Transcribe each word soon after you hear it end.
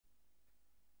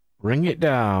Bring it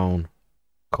down.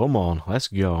 Come on, let's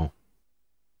go.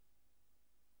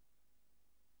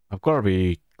 I've got to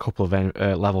be a couple of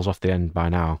levels off the end by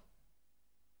now.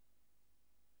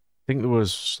 I think there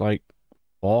was like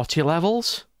 40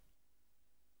 levels.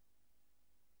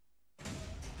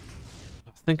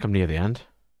 I think I'm near the end.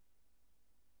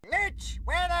 Mitch,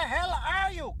 where the hell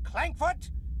are you, Clankfoot?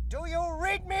 Do you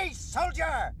read me,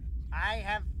 soldier? I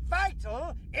have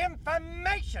vital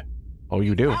information. Oh,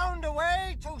 you do? Found a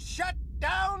way to shut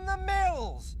down the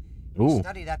mills. Ooh. We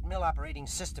studied that mill operating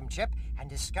system chip and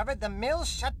discovered the mill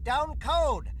shutdown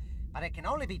code. But it can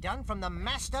only be done from the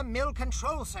Master Mill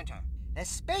Control Center. The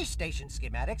space station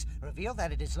schematics reveal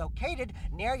that it is located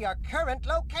near your current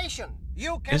location.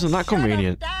 You can Isn't that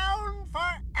convenient? shut it down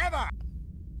forever.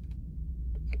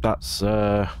 That's,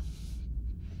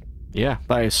 yeah,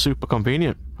 that is super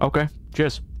convenient. Okay,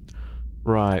 cheers.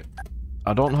 Right.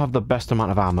 I don't have the best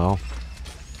amount of ammo.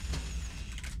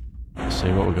 Let's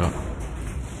see what we got.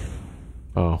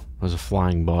 Oh, there's a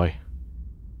flying boy.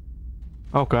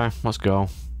 Okay, let's go.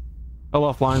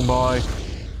 Hello, flying boy.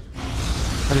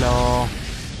 Hello.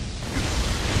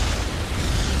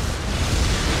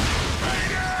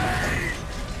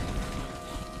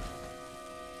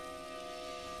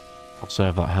 I'll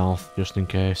save that health just in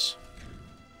case.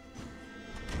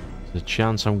 There's a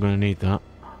chance I'm going to need that.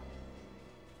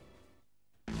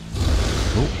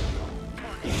 Oh.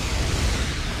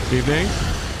 Good evening.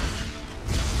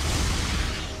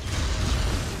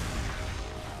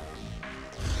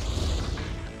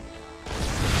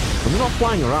 When they're not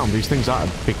flying around, these things are a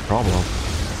big problem.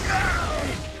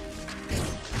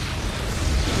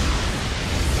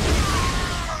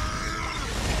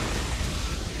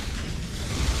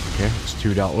 Okay, it's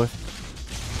 2 dealt with.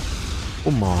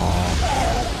 Come on.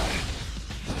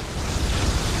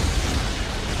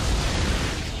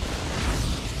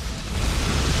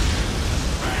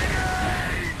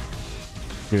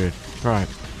 Good. Right.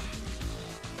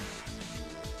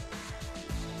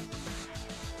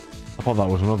 I thought that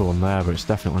was another one there, but it's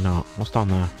definitely not. What's down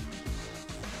there?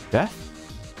 Death?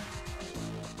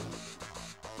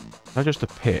 Is that just a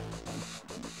pit?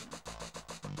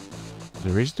 Is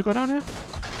there a reason to go down here?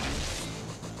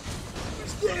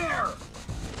 It's there!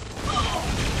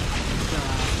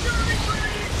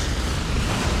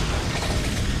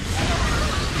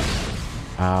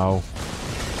 Ow.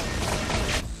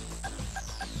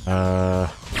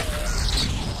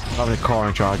 How many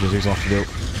core charges he's off to do?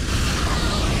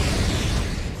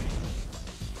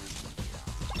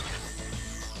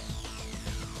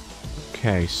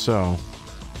 Okay, so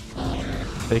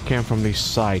they came from these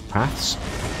side paths.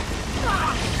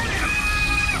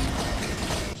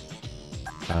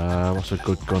 What's a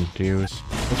good gun to use?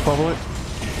 Let's bubble it.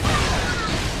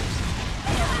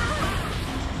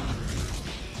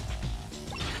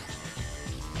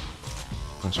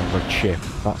 That's for a chip.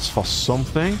 That's for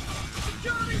something.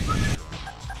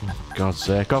 Oh, for God's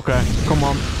sake. Okay, come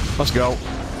on. Let's go.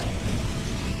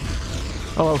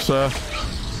 Hello, sir.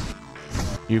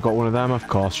 You got one of them? Of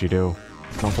course you do.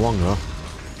 Not for long, though.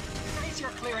 Raise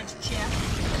your clearance, chip.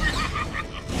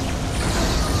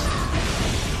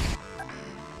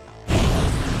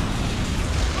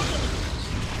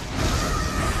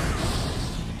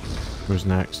 Who's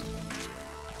next?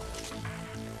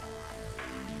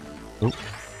 Oop.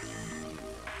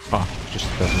 Oh, just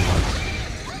a dozen bugs.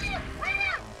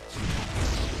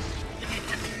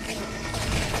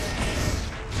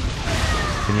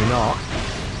 Can you not?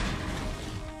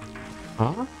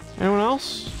 Huh? Anyone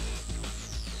else?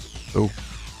 Oh.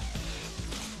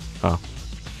 Oh.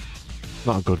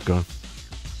 Not a good gun.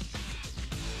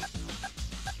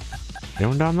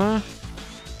 Anyone down there?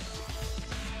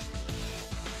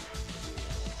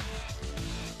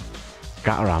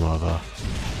 Scatter ammo though.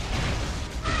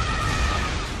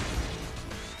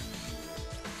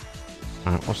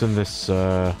 Alright, what's in this,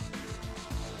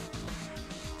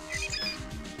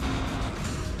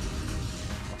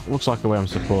 looks like the way I'm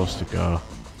supposed to go.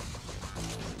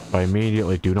 But I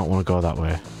immediately do not want to go that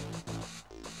way.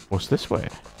 What's this way?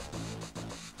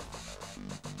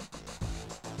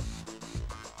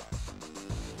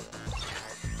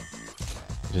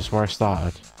 Is this where I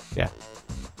started? Yeah.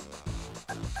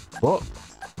 But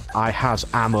I has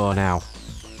ammo now.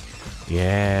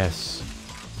 Yes.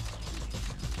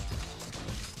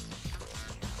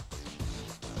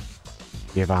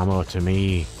 Give ammo to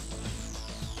me.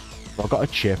 I got a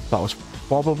chip. That was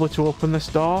probably to open this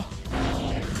door.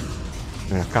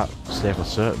 I can't say for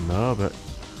certain though, but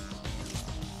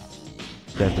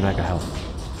save the mega health.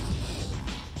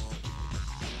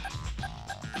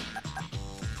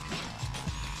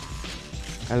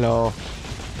 Hello.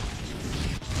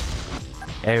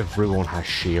 Everyone has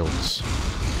shields.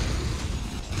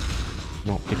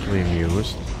 Not particularly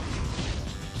amused.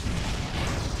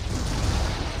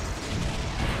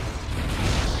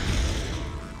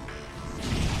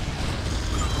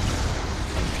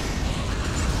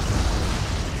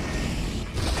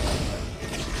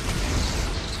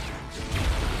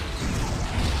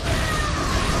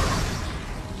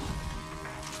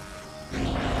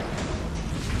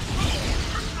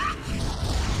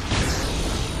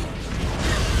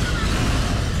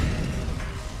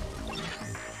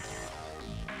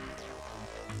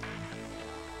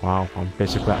 Wow, I'm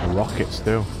basically at the rockets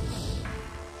too.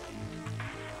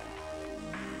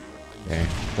 Okay,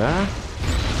 there.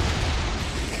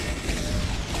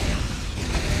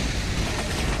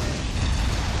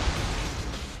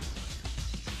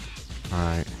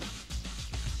 Alright.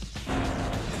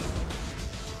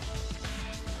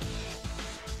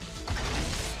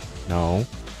 No.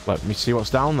 Let me see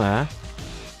what's down there.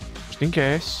 Just in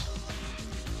case.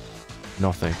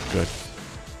 Nothing. Good.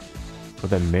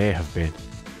 But there may have been.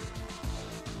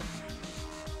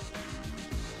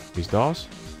 These doors?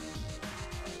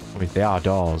 I mean, they are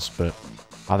doors, but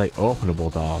are they openable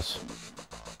doors?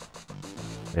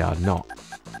 They are not.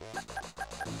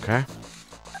 Okay.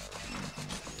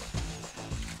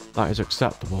 That is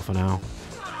acceptable for now.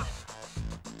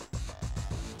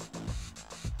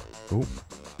 Ooh.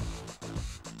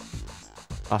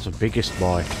 That's the biggest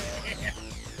boy.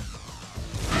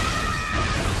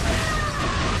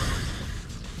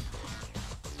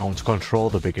 I want to control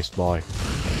the biggest boy.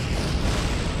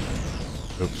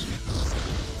 Oops.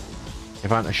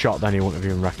 If I hadn't shot then he wouldn't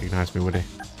have even recognised me, would he?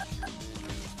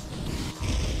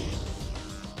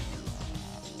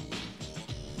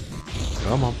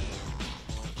 Come on.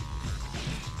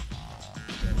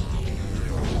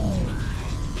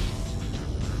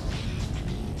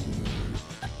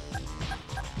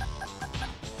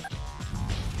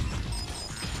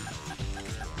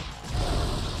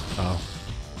 Oh.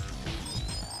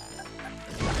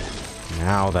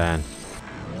 Now then.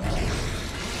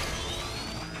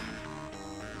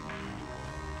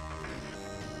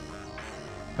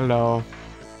 Hello.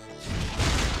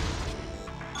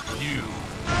 You.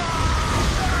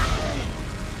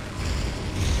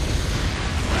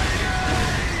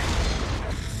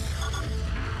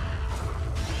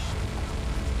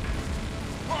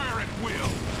 Fire at will.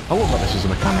 I wouldn't let this as a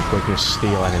mechanic where you can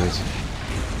steal enemies.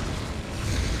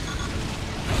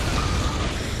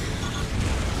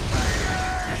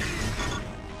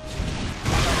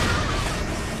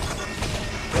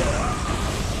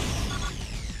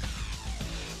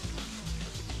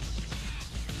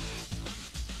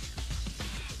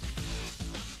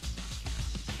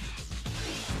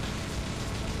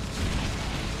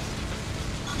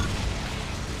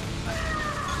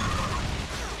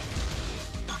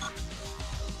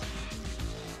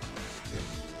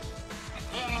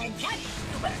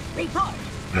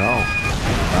 No.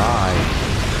 Die.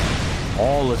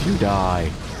 All of you die.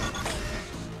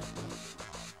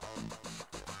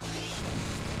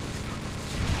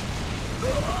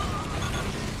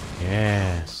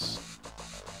 Yes.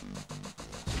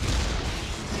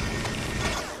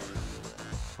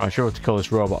 I'm sure to kill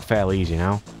this robot fairly easy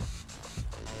now.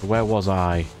 Where was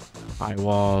I? I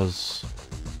was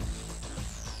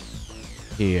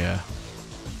here.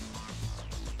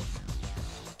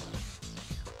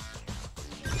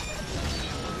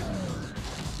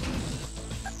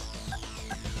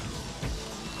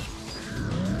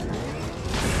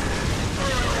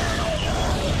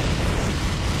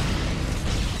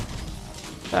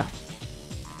 There.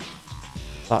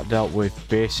 That dealt with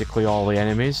basically all the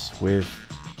enemies with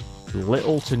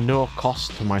little to no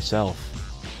cost to myself.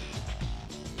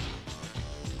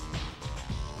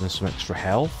 There's some extra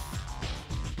health.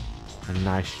 A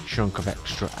nice chunk of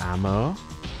extra ammo.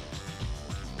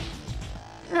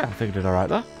 Yeah, I think I did alright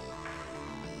there.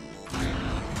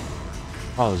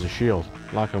 Oh, there's a shield.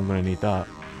 Like I'm going to need that.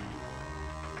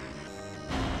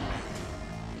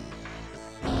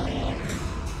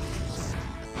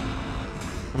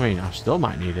 I mean, I still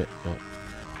might need it, but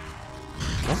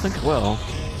I don't think it will.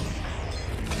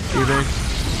 Evening.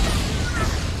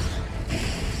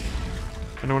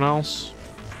 Anyone else?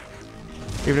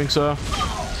 Evening, sir.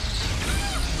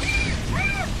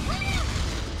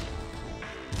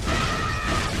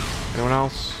 Anyone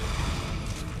else?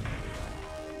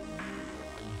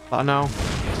 That now?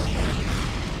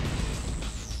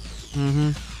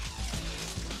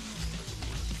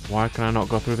 Why can I not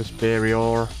go through this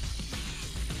barrier?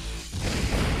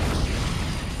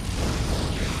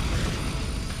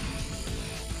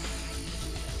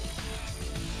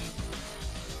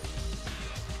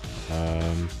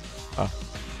 Oh.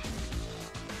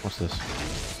 What's this?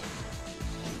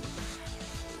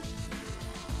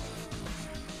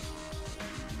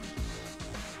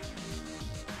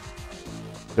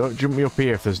 Don't jump me up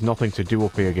here if there's nothing to do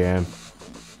up here, game.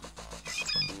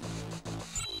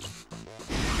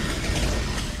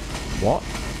 What?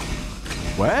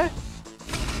 Where?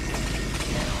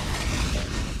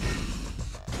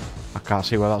 I can't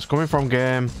see where that's coming from,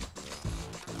 game.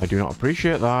 I do not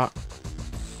appreciate that.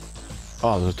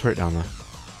 Oh, there's a turret down there.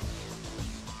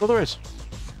 Oh, there is.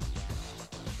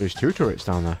 There's 2 turrets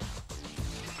down there.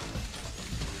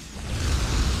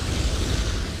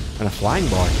 And a flying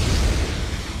boy.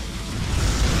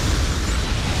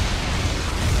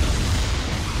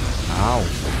 Ow.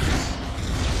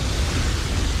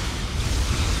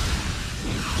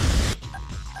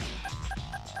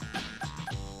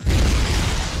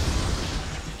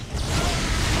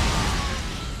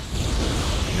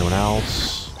 Anyone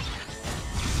else?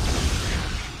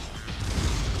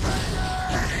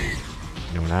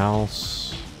 Anyone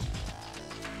else?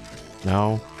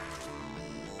 No?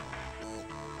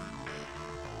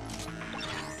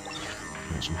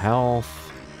 Got some health.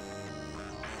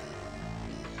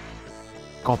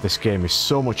 God, this game is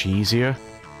so much easier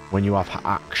when you have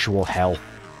actual health.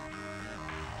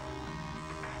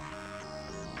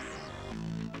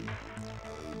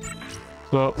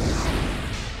 So...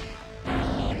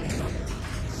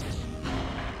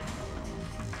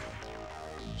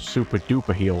 super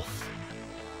duper health.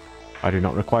 I do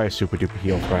not require super duper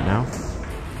health right now.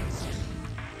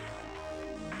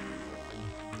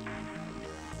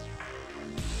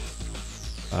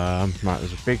 Right,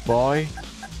 there's a big boy.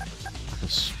 I can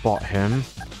spot him.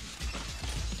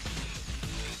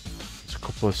 There's a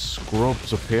couple of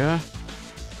scrubs up here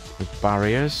with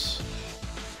barriers.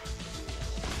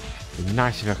 It'd be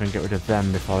nice if I can get rid of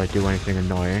them before they do anything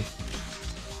annoying.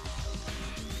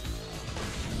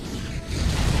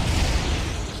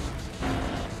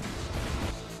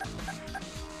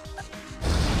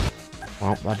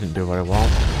 Well, that didn't do very well.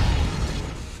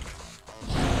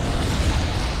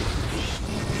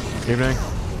 Evening.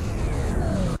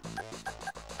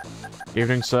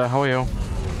 Evening, sir. How are you?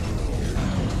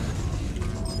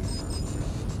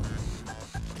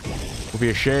 It would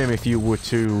be a shame if you were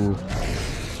to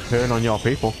turn on your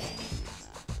people.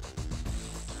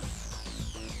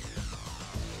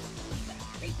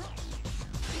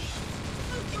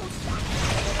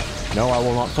 No, I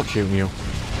will not stop shooting you.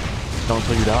 Not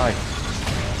until you die.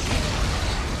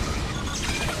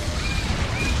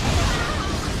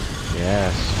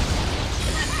 Yes.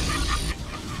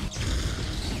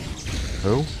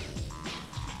 Who?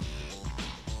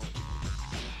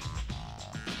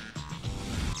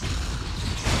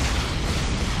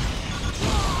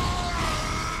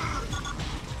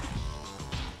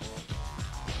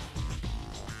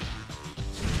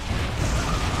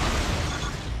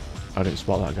 I didn't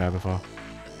spot that guy before.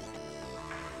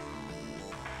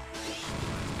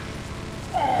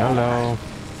 Hello.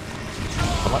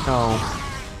 What now?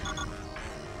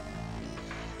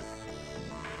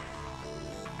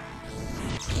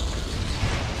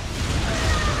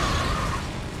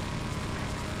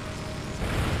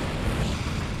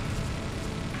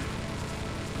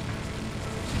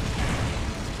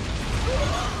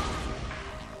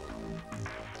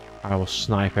 I will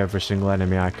snipe every single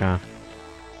enemy I can.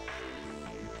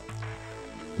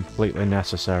 Completely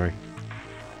necessary.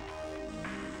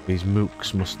 These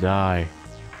mooks must die.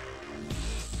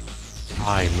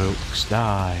 Die, mooks,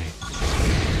 die.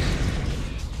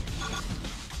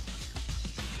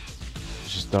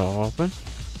 Is this door open?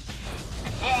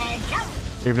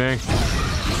 Evening.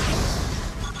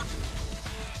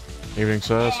 Evening,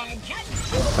 sirs.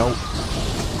 Nope.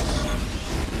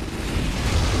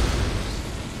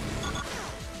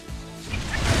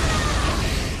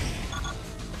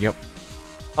 Yep.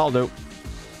 I'll do.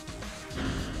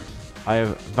 I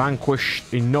have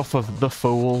vanquished enough of the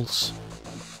fools.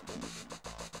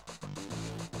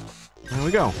 There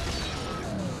we go.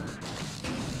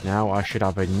 Now I should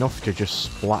have enough to just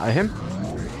splatter him.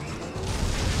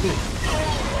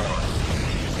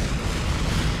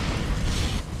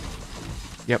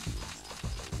 Yep.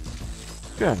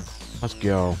 Good. Let's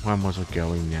go. Where was I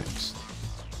going next?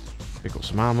 Pick up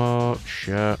some ammo.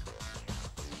 Sure.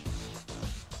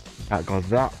 Can't go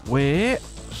that way.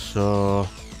 So...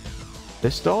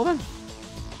 this door then?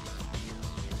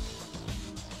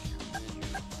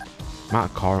 I'm out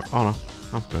of core. Oh no.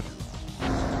 I'm good.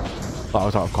 Thought I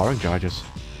was out of coring charges.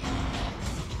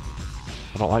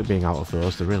 I don't like being out of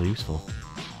those. They're really useful.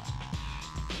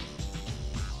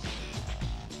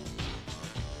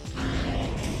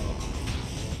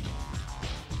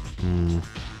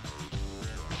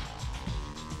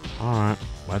 Alright.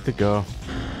 Where'd they go?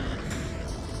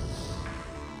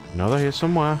 No, they're here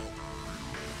somewhere.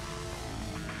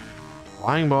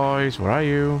 Flying boys, where are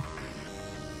you?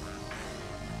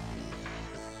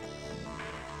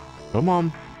 Come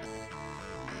on.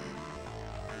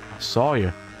 I saw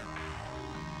you.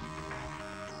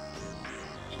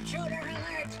 Intruder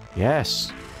alert!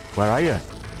 Yes. Where are you?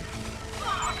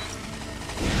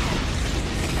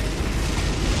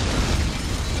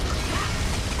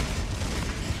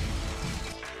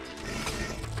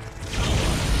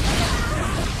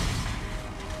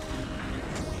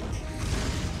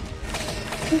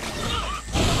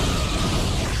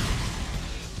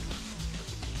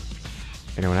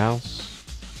 Anyone else?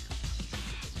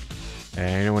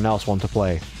 Anyone else want to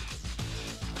play?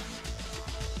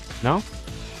 No?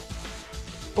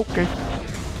 Okay.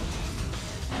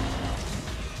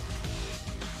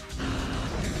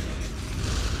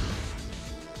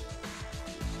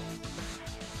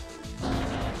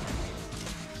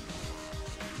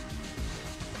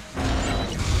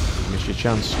 Miss your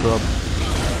chance, scrub.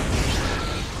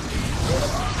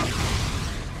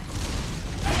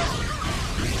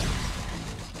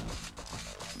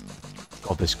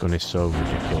 God, this gun is so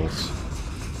ridiculous.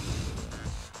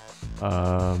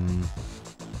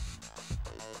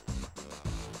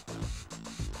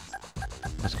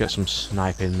 Let's get some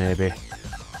sniping, maybe.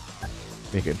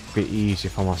 Make it a bit easier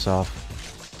for myself.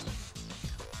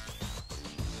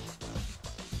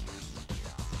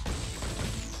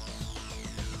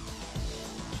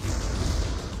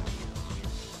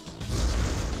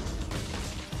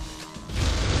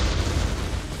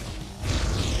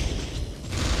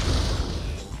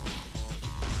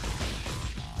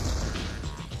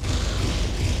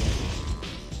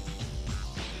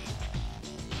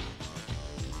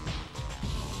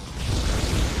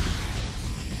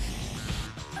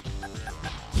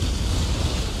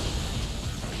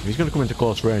 If he's going to come into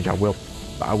close range, I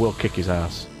will kick his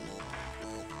ass.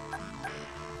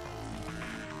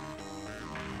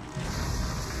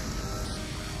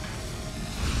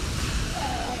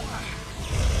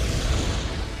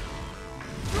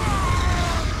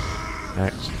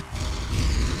 Next.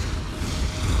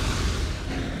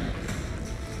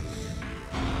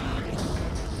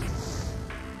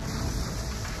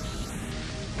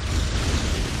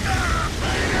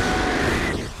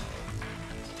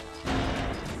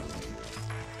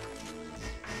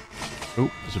 Oh,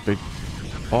 there's a big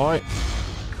boy.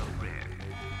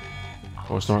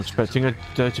 I was not expecting it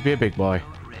to be a big boy.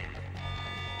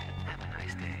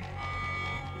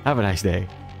 Have a nice day.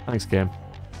 Thanks, game.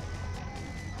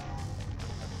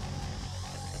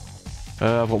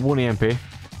 I've got 1 EMP.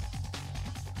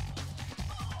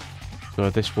 So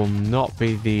this will not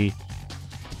be the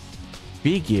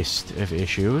biggest of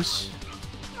issues.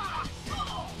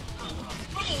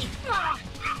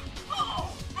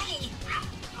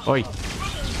 Oi!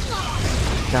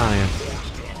 Down here.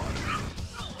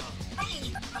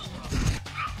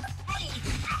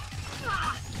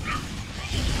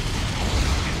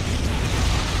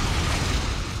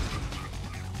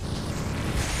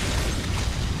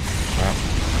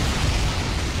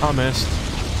 I missed.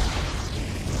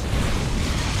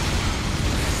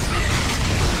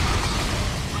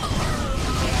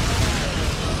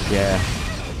 Yeah.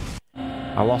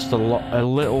 I lost a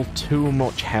little too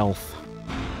much health.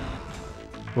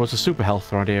 There was a super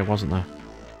health right here, wasn't there?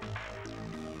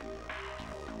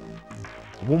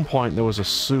 At one point there was a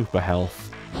super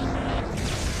health.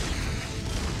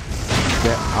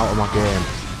 Get out of my game.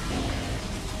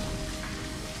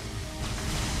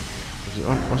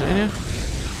 Was it in here?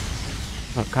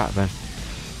 Oh, can't have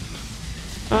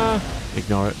been.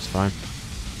 Ignore it, it's fine.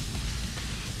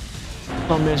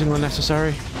 Not amazingly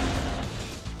necessary.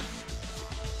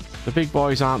 The big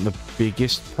boys aren't the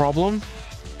biggest problem.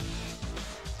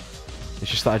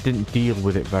 It's just that I didn't deal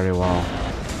with it very well.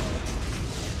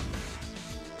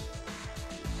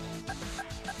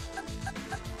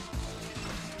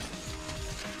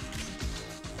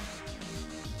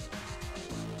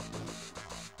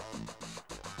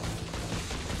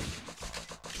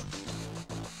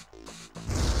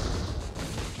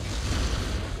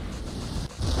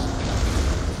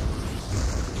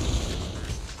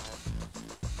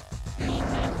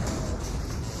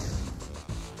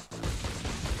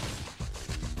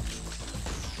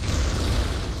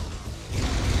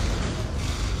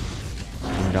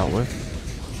 Dealt with.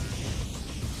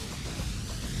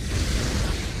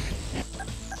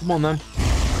 Come on then.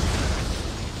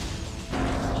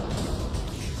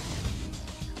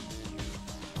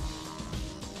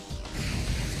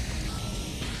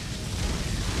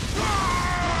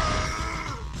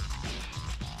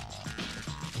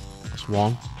 That's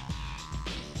one.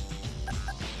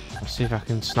 Let's see if I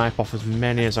can snipe off as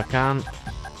many as I can.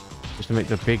 Just to make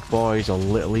the big boys a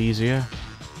little easier.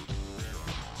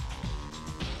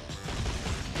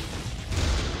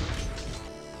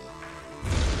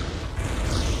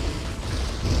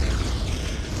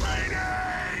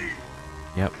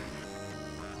 Yep.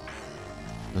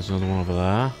 There's another one over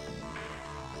there.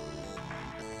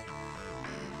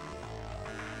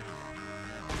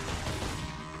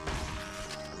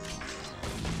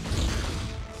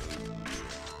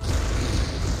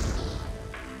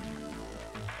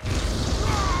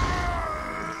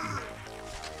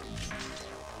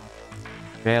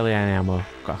 Barely any ammo.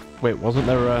 God. Wait, wasn't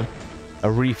there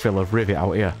a refill of rivet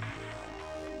out here?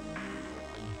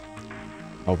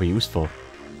 That'll be useful.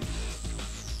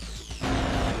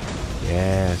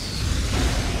 Yes.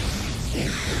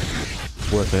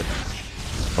 Worth it.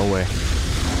 Go away.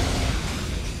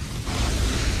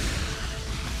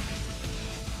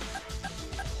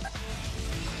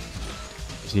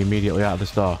 Is he immediately out of the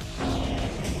store?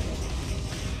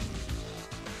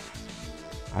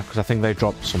 Because I think they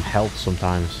drop some health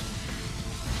sometimes.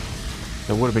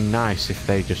 It would have been nice if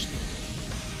they just...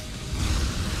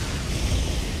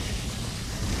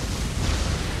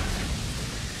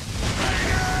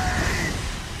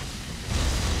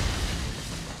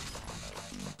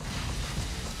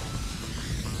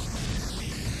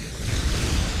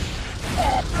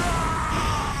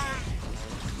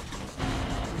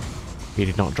 He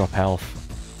did not drop health.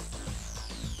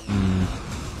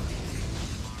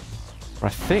 I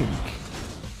think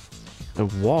there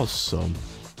was some.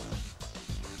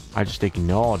 I just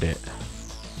ignored it.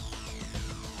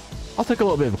 I'll take a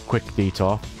little bit of a quick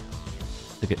detour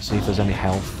to see if there's any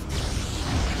health.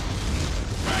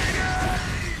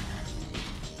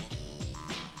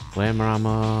 Flamer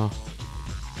ammo.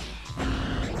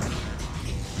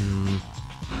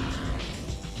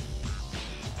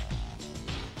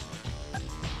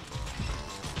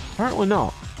 Apparently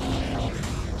not.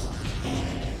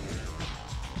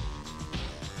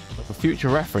 But for future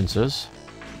references,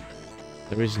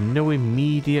 there is no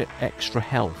immediate extra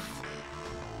health.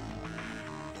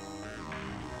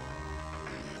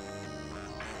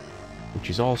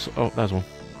 Which is also... Oh, there's one.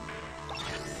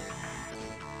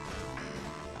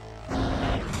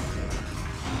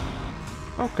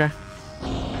 Okay.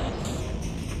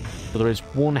 So there is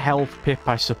one health pip,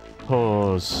 I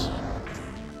suppose,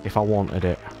 if I wanted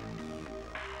it.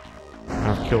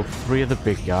 I've killed 3 of the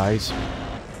big guys.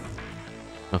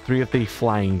 Now 3 of the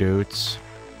flying dudes.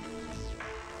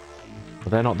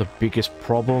 But they're not the biggest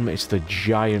problem, it's the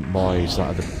giant boys that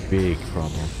are the big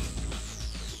problem.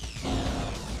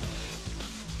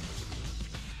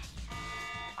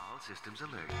 All systems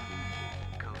alert.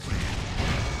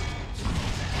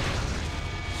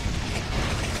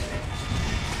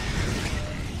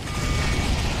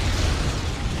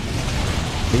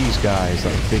 These guys are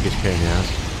the biggest pain in the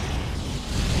ass.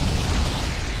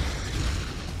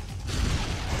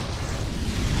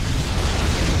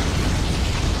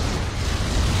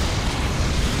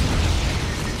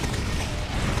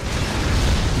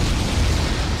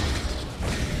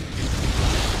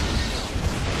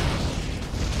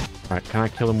 Right, can I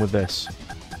kill him with this?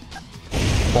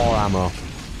 4 ammo.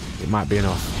 It might be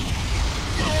enough.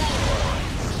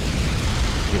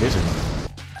 It isn't.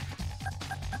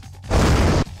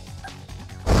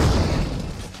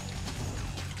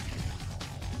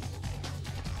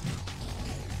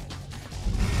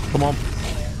 Come on.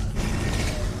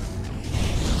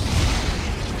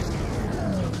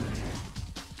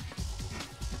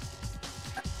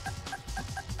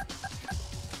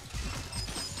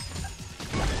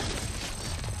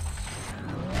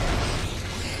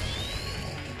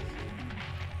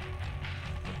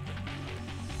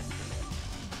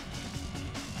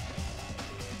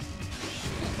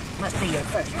 Must be your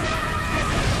first.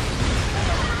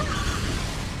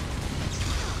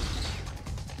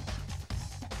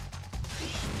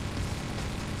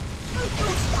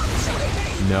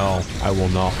 No, I will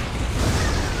not.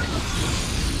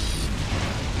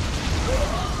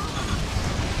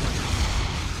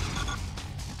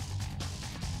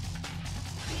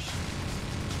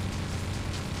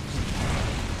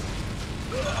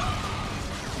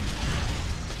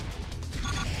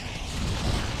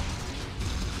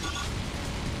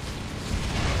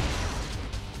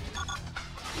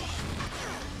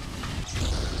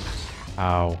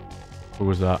 Ow. Who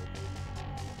was that?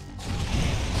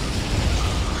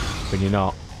 Can you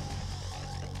not?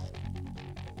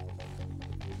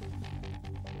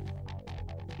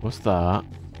 What's that?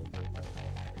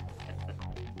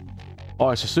 Oh,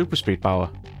 it's a super speed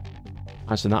power. I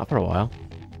haven't seen that for a while.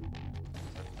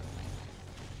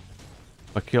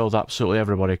 I killed absolutely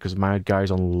everybody because my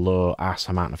guy's on low ass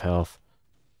amount of health.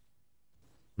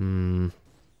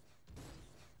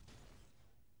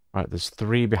 Right, there's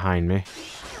 3 behind me.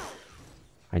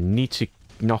 I need to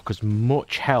knock as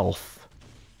much health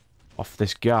off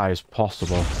this guy as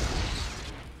possible.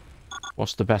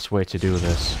 What's the best way to do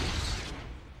this?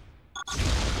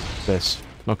 This.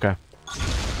 Okay.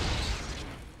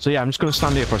 So yeah, I'm just going to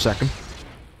stand here for a second.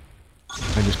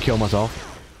 And just kill myself.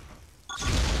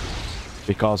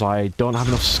 Because I don't have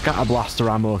enough scatter blaster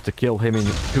ammo to kill him in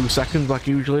 2 seconds like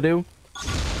I usually do.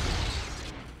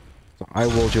 So I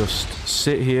will just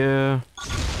sit here.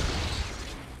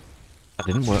 That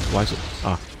didn't work. Why is it?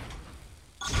 Ah.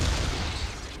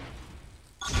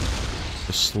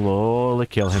 Just slowly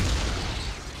kill him.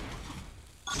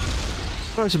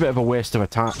 Oh, it's a bit of a waste of a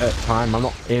time. I'm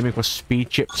not aiming for speed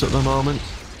chips at the moment.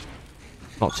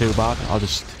 Not too bad. I'll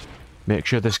just make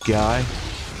sure this guy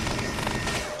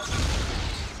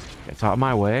gets out of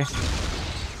my way.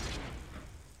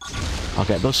 I'll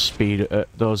get those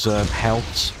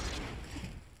healths.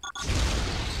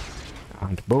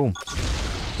 And boom.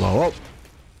 Blow up.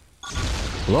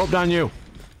 Blow up, down you.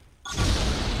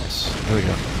 Yes, there we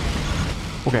go.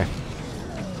 Okay.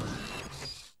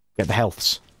 Get the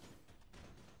healths.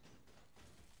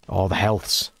 Oh, the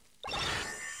healths.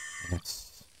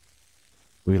 Yes.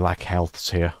 We like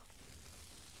healths here.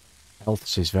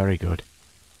 Healths is very good.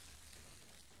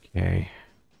 Okay.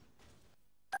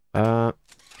 Oh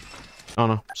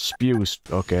no. Spews.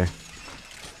 Okay.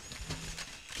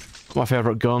 Not my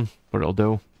favourite gun, but it'll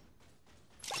do.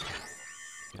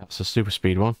 Yeah, it's a super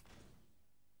speed one.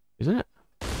 Isn't it?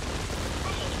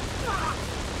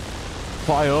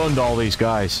 But I owned all these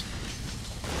guys.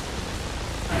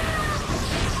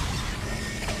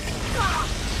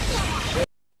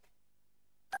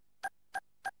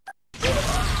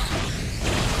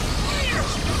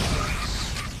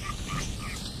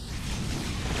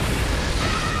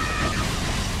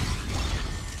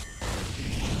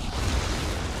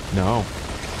 No.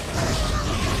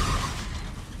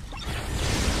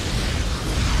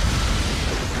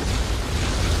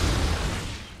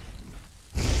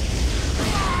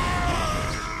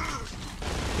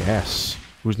 Yes.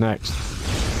 Who's next?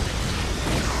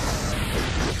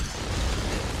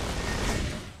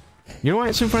 You know why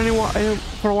it's in for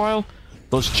a while?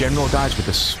 Those general guys with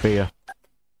the spear.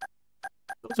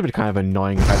 Those would be kind of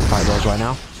annoying if I had to fight those right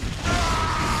now.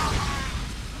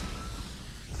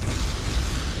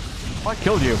 I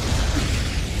killed you.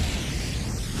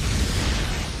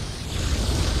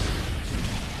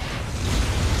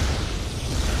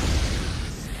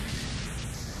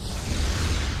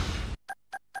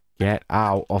 Get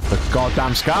out of the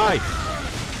goddamn sky!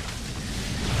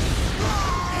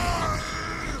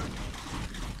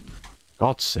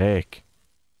 God's sake.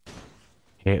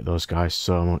 Hate those guys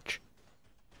so much.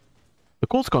 They're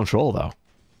cool to control though.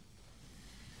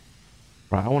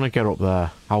 Right, I want to get up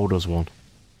there. How does one?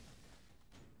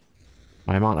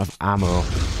 My amount of ammo.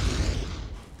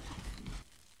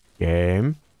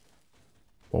 Game.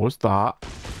 What was that?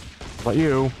 Was that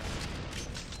you?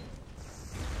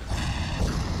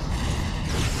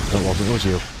 That wasn't, was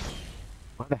you?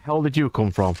 Where the hell did you come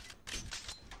from?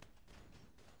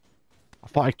 I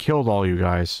thought I killed all you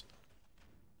guys.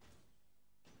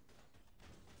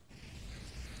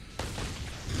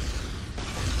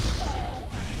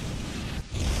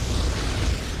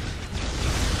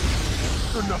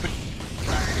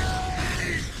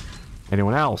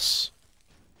 Anyone else?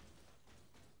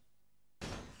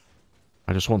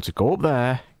 I just want to go up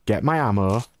there, get my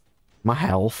ammo, my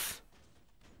health,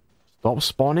 stop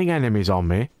spawning enemies on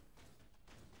me.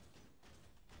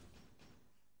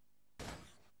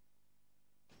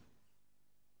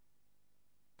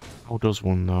 How does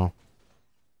one though?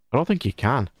 I don't think you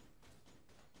can.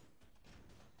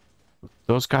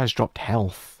 Those guys dropped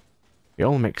health. It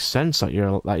only makes sense that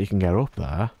you can get up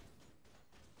there.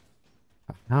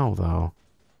 How though?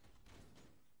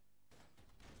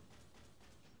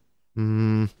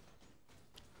 I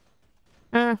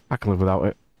can live without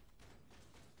it.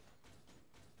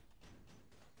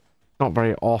 Not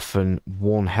very often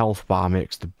one health bar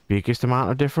makes the biggest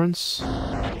amount of difference.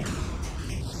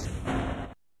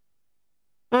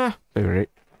 Very right.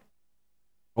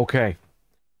 Okay.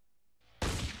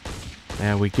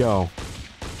 There we go.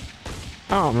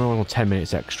 Oh, I'm only 10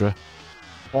 minutes extra.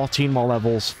 14 more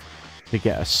levels to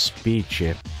get a speed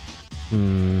chip.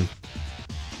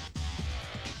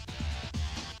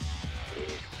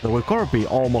 So we've got to be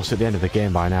almost at the end of the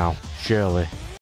game by now, surely.